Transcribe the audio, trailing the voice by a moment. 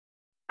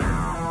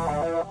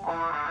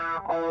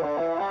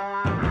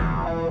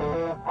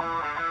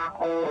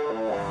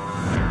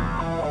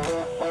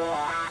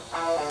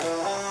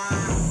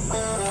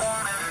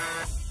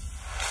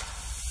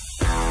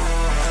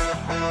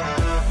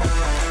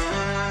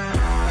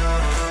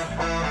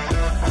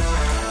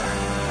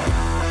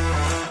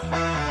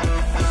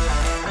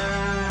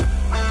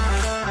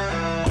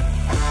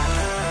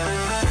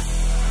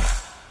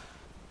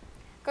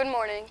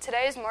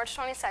March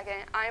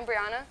 22nd. I am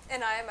Brianna.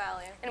 And I am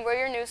Allie. And we're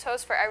your news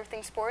hosts for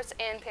everything sports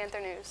and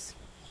Panther News.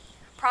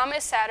 Prom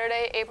is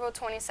Saturday, April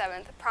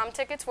 27th. Prom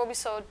tickets will be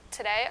sold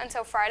today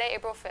until Friday,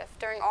 April 5th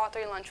during all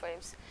 3 lunch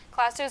waves.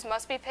 Class dues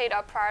must be paid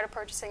up prior to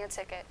purchasing a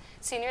ticket.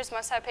 Seniors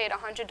must have paid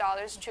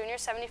 $100,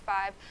 juniors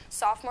 $75,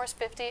 sophomores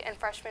 $50, and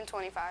freshmen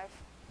 $25.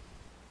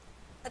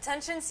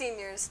 Attention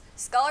seniors,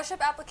 scholarship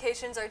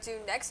applications are due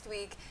next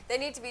week. They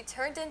need to be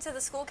turned into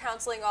the school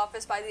counseling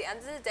office by the end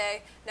of the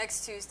day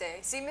next Tuesday.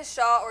 See Ms.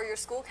 Shaw or your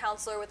school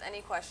counselor with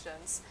any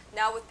questions.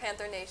 Now with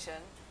Panther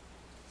Nation.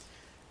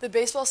 The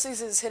baseball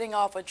season is hitting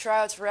off with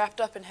tryouts wrapped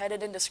up and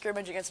headed into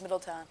scrimmage against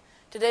Middletown.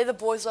 Today the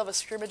boys will have a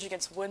scrimmage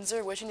against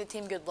Windsor, wishing the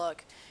team good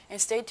luck.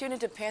 And stay tuned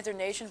into Panther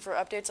Nation for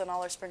updates on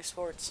all our spring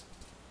sports.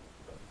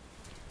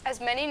 As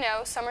many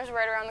know, summer's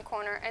right around the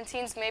corner and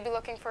teens may be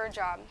looking for a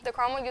job. The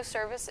Cromwell Youth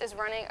Service is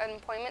running an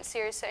employment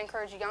series to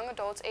encourage young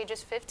adults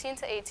ages 15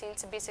 to 18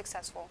 to be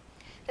successful.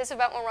 This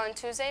event will run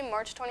Tuesday,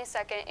 March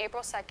 22nd,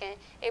 April 2nd,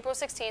 April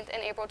 16th,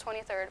 and April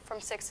 23rd from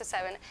 6 to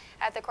 7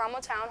 at the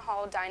Cromwell Town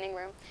Hall Dining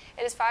Room.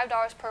 It is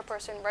 $5 per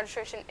person.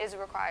 Registration is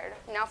required.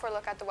 Now for a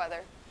look at the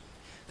weather.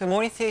 Good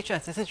morning,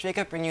 CHS. This is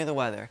Jacob bringing you the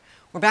weather.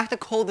 We're back to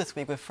cold this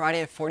week with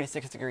Friday at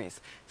 46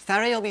 degrees.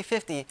 Saturday will be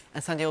 50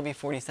 and Sunday will be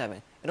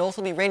 47. It'll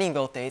also be raining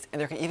both days, and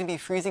there can even be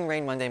freezing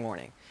rain Monday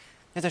morning.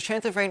 There's a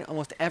chance of rain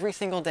almost every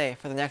single day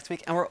for the next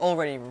week, and we're all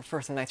ready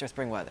for some nicer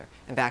spring weather.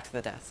 And back to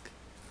the desk.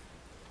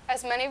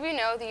 As many of you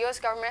know, the U.S.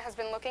 government has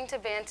been looking to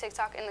ban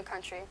TikTok in the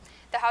country.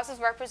 The House of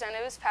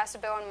Representatives passed a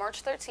bill on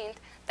March 13th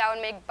that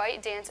would make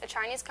ByteDance, a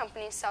Chinese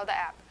company, sell the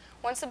app.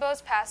 Once the bill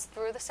is passed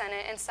through the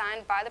Senate and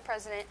signed by the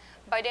President,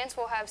 ByteDance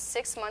will have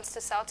 6 months to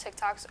sell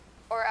TikToks,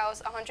 or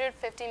else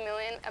 150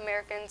 million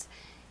Americans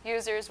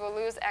users will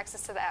lose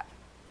access to the app.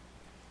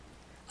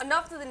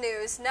 Enough of the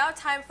news. Now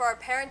time for our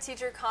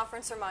parent-teacher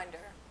conference reminder.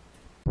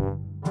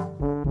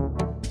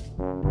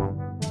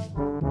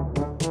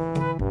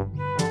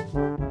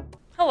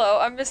 Hello,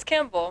 I'm Miss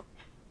Campbell.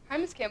 Hi,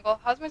 Ms. Campbell.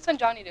 How's my son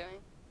Johnny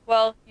doing?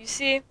 Well, you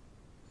see,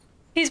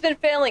 he's been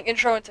failing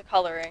intro into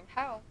coloring.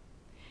 How?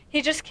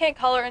 He just can't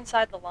color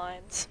inside the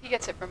lines. He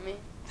gets it from me.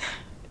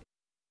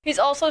 He's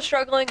also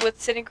struggling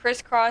with sitting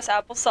crisscross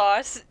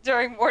applesauce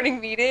during morning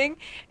meeting,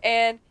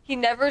 and he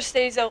never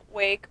stays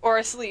awake or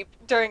asleep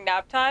during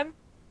nap time.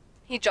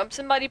 He jumps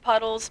in muddy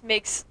puddles,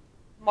 makes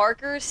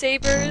marker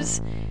sabers,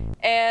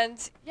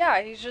 and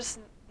yeah, he's just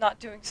not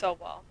doing so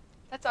well.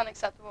 That's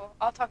unacceptable.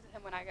 I'll talk to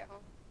him when I get home.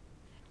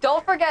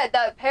 Don't forget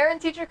that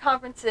parent-teacher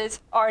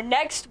conferences are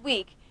next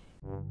week.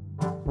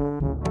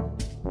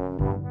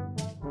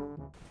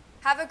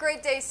 Have a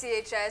great day,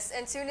 CHS,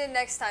 and tune in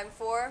next time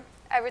for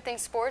Everything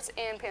sports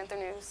and Panther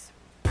News.